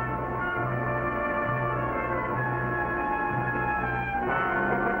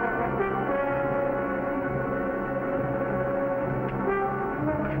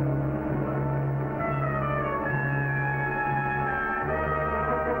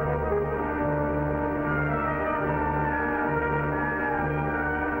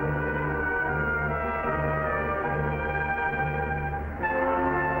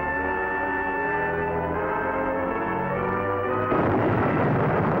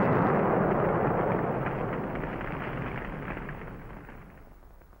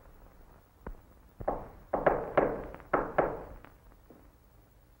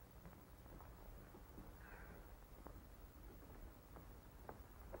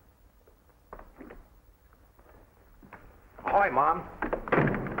 Ahoy, Mom.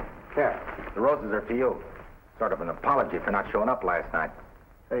 Here, the roses are for you. Sort of an apology for not showing up last night.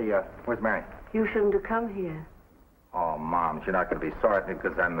 Hey, where's Mary? You shouldn't have come here. Oh, Mom, you're not going to be sorry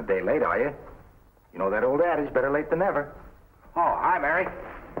because I'm a day late, are you? You know that old adage, better late than never. Oh, hi, Mary.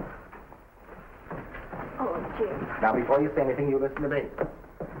 Oh, Jim. Now, before you say anything, you listen to me.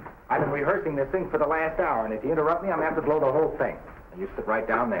 I've been rehearsing this thing for the last hour, and if you interrupt me, I'm going to have to blow the whole thing. You sit right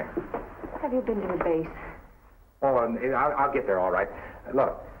down there. Have you been to the base? Oh, I'll get there all right.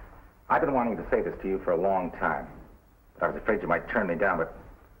 Look, I've been wanting to say this to you for a long time. But I was afraid you might turn me down, but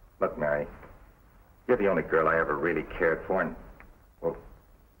look, Mary, you're the only girl I ever really cared for, and, well,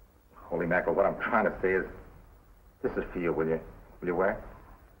 holy mackerel, what I'm trying to say is, this is for you, will you? Will you wear?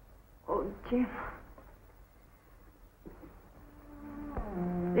 Oh, Jim.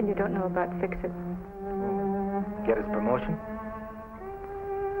 Then you don't know about Fix-It. Get his promotion?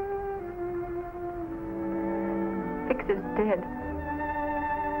 Fix-It's dead.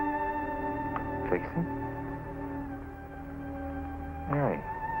 Fix-It? Mary,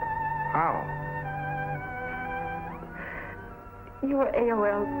 how? You were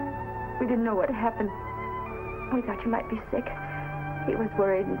AOL. We didn't know what happened. We thought you might be sick. He was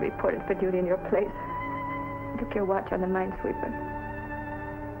worried and reported for duty in your place. He took your watch on the Minesweeper.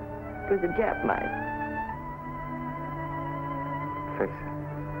 It was a Jap mine. Fix-It.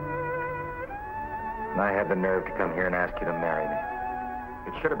 And I had the nerve to come here and ask you to marry me.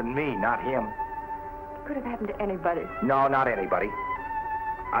 It should have been me, not him. It could have happened to anybody. No, not anybody.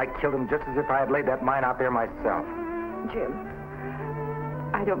 I killed him just as if I had laid that mine out there myself. Jim,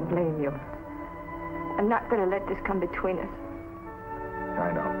 I don't blame you. I'm not going to let this come between us.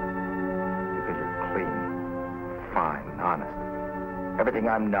 I know. Because you're clean, fine, honest. Everything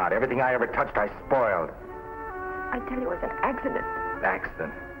I'm not, everything I ever touched, I spoiled. I tell you, it was an accident.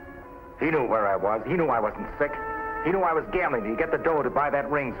 Accident. He knew where I was. He knew I wasn't sick. He knew I was gambling to get the dough to buy that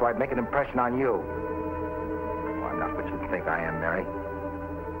ring so I'd make an impression on you. Oh, I'm not what you think I am, Mary.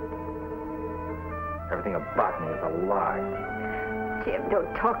 Everything about me is a lie. Jim,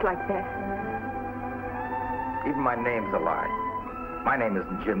 don't talk like that. Even my name's a lie. My name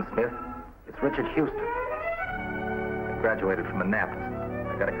isn't Jim Smith. It's Richard Houston. I graduated from Annapolis.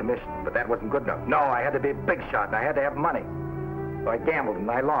 I got a commission, but that wasn't good enough. No, I had to be a big shot, and I had to have money. So I gambled,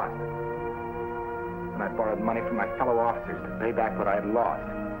 and I lost. And I borrowed money from my fellow officers to pay back what I had lost.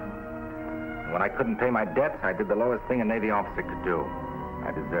 And when I couldn't pay my debts, I did the lowest thing a Navy officer could do.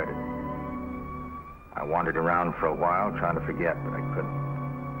 I deserted. I wandered around for a while, trying to forget, but I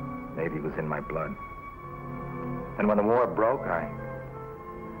couldn't. Navy was in my blood. And when the war broke, I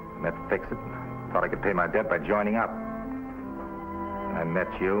met Fix-It. Thought I could pay my debt by joining up. And I met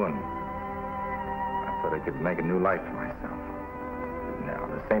you, and I thought I could make a new life for myself.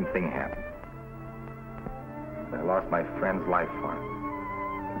 the same thing happened. I lost my friend's life for him.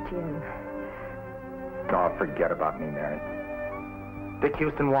 Jim. Oh, forget about me, Mary. Dick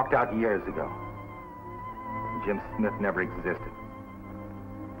Houston walked out years ago. Jim Smith never existed.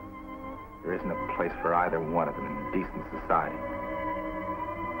 There isn't a place for either one of them in decent society.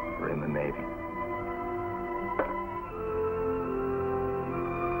 Or in the Navy.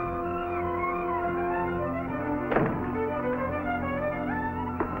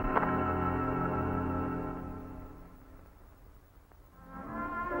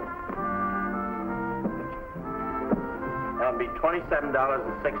 That'll be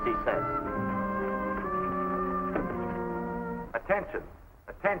 $27.60. Attention.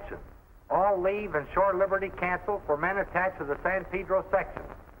 Attention. All leave and shore liberty canceled for men attached to the San Pedro section.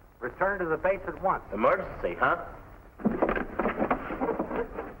 Return to the base at once. Emergency, huh?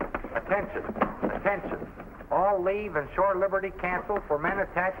 Attention. Attention. All leave and shore liberty canceled for men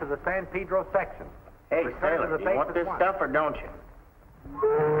attached to the San Pedro section. Hey, Return to sailor, the do you base want at this once. stuff or don't you?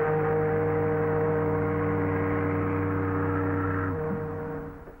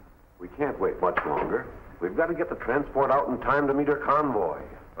 We can't wait much longer. We've got to get the transport out in time to meet her convoy.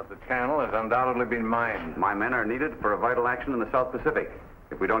 But the channel has undoubtedly been mined. My men are needed for a vital action in the South Pacific.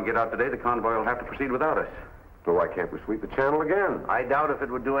 If we don't get out today, the convoy will have to proceed without us. So why can't we sweep the channel again? I doubt if it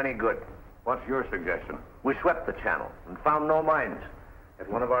would do any good. What's your suggestion? We swept the channel and found no mines.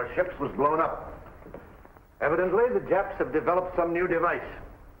 Yet one of our ships was blown up. Evidently, the Japs have developed some new device.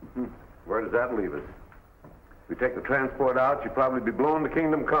 Where does that leave us? If we take the transport out, you'd probably be blown to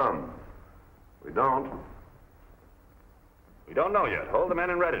kingdom come. We don't. We don't know yet. Hold the men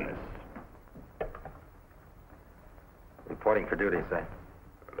in readiness. Reporting for duty, sir.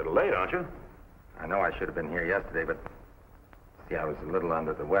 A little late, aren't you? I know I should have been here yesterday, but see, I was a little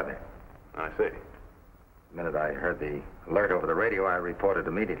under the weather. I see. The minute I heard the alert over the radio, I reported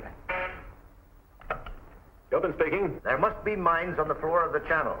immediately. Gilpin speaking. There must be mines on the floor of the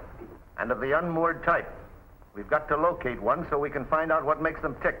channel, and of the unmoored type. We've got to locate one so we can find out what makes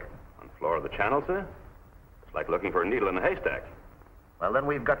them tick. On the floor of the channel, sir? It's like looking for a needle in a haystack. Well, then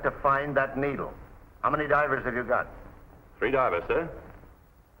we've got to find that needle. How many divers have you got? 3 divers, sir.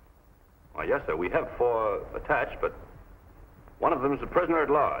 Why, yes, sir. We have 4 attached, but one of them is a prisoner at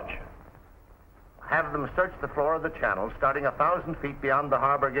large. Have them search the floor of the channel, starting 1,000 feet beyond the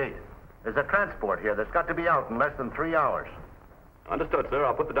harbor gate. There's a transport here that's got to be out in less than 3 hours. Understood, sir.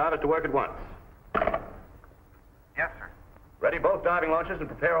 I'll put the divers to work at once. Yes, sir. Ready both diving launches and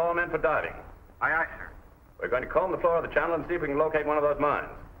prepare all men for diving. Aye, aye, sir. We're going to comb the floor of the channel and see if we can locate one of those mines.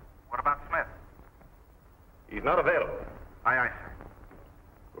 What about Smith? He's not available. Aye, aye, sir.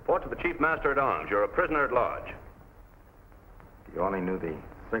 Report to the chief master at arms. You're a prisoner at large. If you only knew the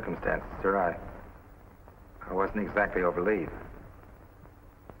circumstances, sir, I wasn't exactly over leave.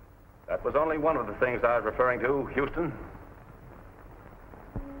 That was only one of the things I was referring to, Houston.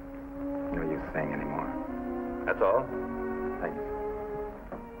 No use saying anymore. That's all. Thanks.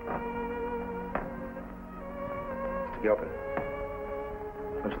 Mr. Gilpin,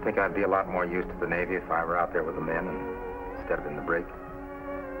 don't you think I'd be a lot more used to the Navy if I were out there with the men instead of in the brig?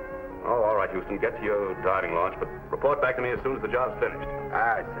 Oh, all right, Houston. Get to your diving launch, but report back to me as soon as the job's finished.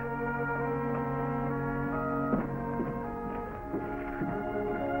 Aye, sir.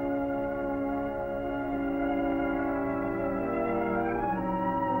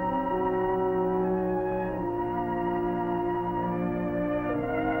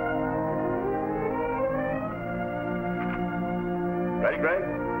 Ready, Greg?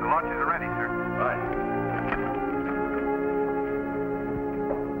 The launches are ready, sir. Right.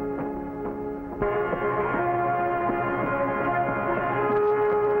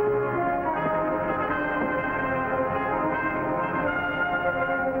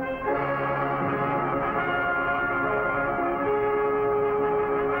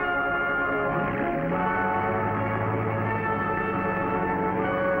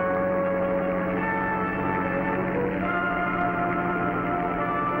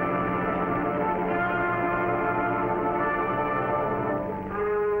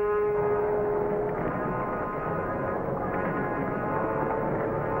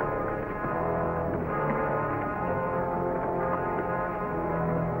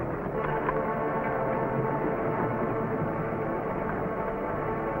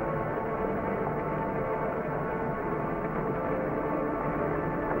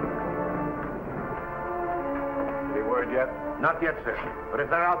 Any word yet? Not yet, sir. But if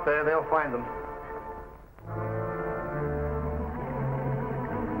they're out there, they'll find them.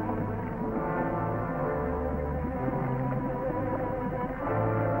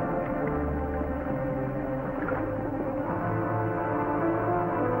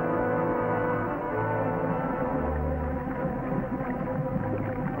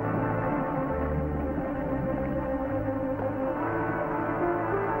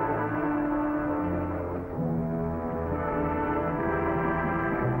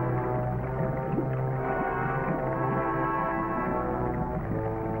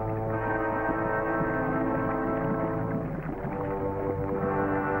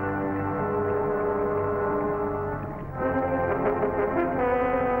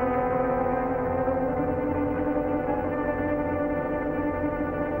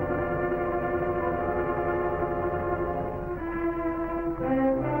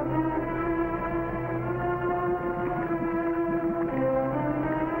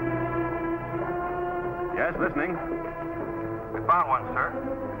 Yes, listening. We found one, sir.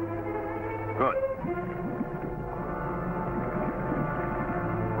 Good.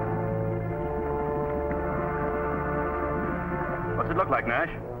 What's it look like, Nash?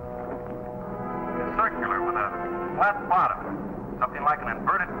 It's circular with a flat bottom. Something like an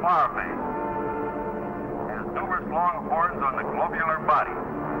inverted flower vase. It has numerous long horns on the globular body.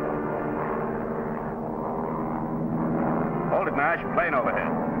 Hold it, Nash. Plane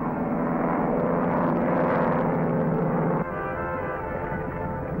overhead.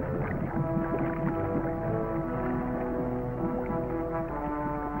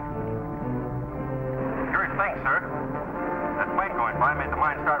 Curious thing, sir. That plane going by made the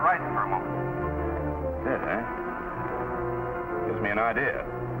mine start rising for a moment. Did, eh? Gives me an idea.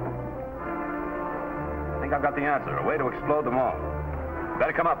 I think I've got the answer. A way to explode them all.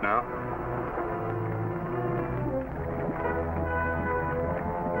 Better come up now.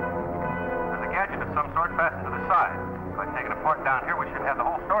 There's a gadget of some sort fastened to the side. If I take it apart down here, we should have the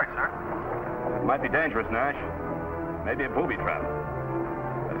whole story, sir. It might be dangerous, Nash. Maybe a booby trap.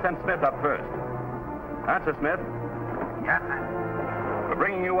 Let's send Smith up first. Answer, Smith. Yes, sir. We're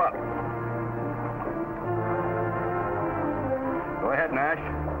bringing you up. Go ahead, Nash.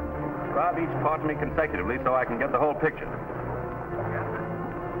 Describe each part to me consecutively so I can get the whole picture. Yes, sir.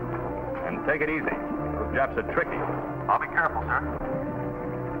 And take it easy. Those Japs are tricky. I'll be careful, sir.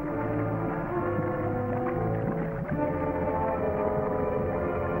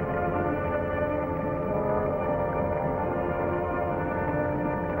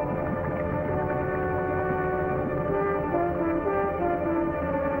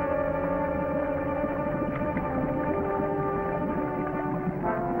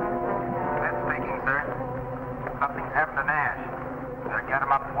 Something's happened to Nash. Better get him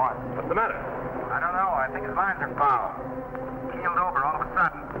up at once. What's the matter? I don't know. I think his lines are foul. Keeled over all of a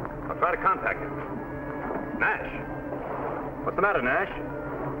sudden. I'll try to contact him. Nash. What's the matter, Nash?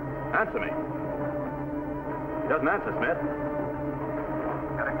 Answer me. He doesn't answer, Smith.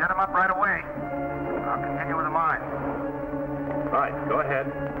 Better get him up right away. I'll continue with the mine. Right, go ahead.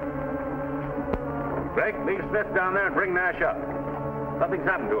 Greg, leave Smith down there and bring Nash up. Something's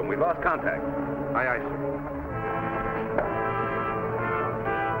happened to him. We've lost contact. Aye, aye, sir.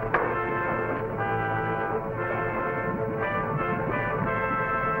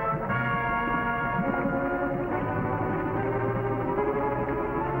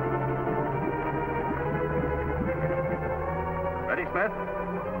 Ready, Smith?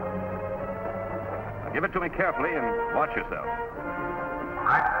 Now give it to me carefully and watch yourself.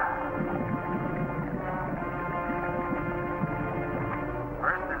 Right.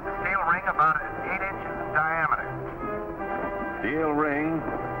 First, there's a steel ring about 8 inches in diameter. Steel ring,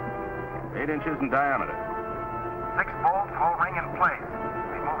 8 inches in diameter. 6 bolts hold ring in place.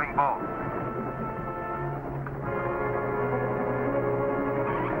 Removing bolts.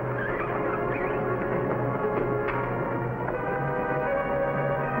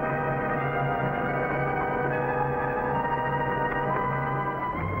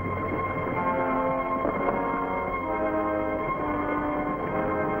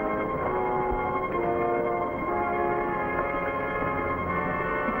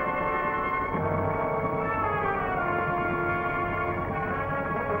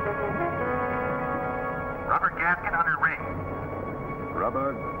 Rubber gasket under ring.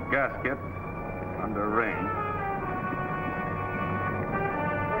 Rubber gasket under ring.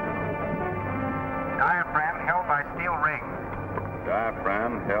 Diaphragm held by steel ring.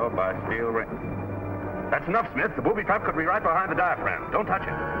 Diaphragm held by steel ring. That's enough, Smith. The booby trap could be right behind the diaphragm. Don't touch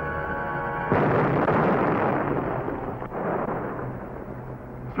it.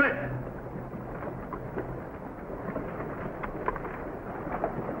 Smith!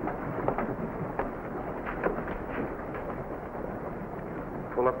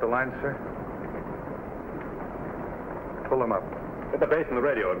 Pull up the line, sir. Pull them up. Get the base and the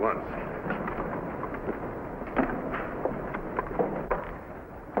radio at once.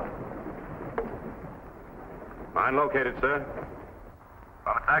 Mine located, sir.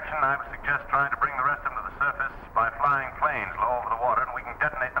 From its action, I would suggest trying to bring the rest of them to the surface by flying planes low over the water, and we can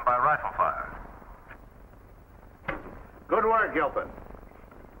detonate them by rifle fire. Good work, Gilpin.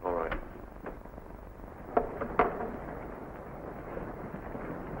 All right.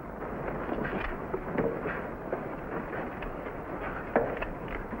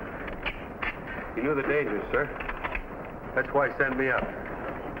 You knew the dangers, sir. That's why he sent me up.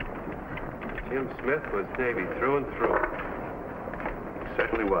 Jim Smith was Davy through and through. He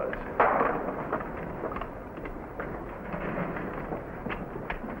certainly was.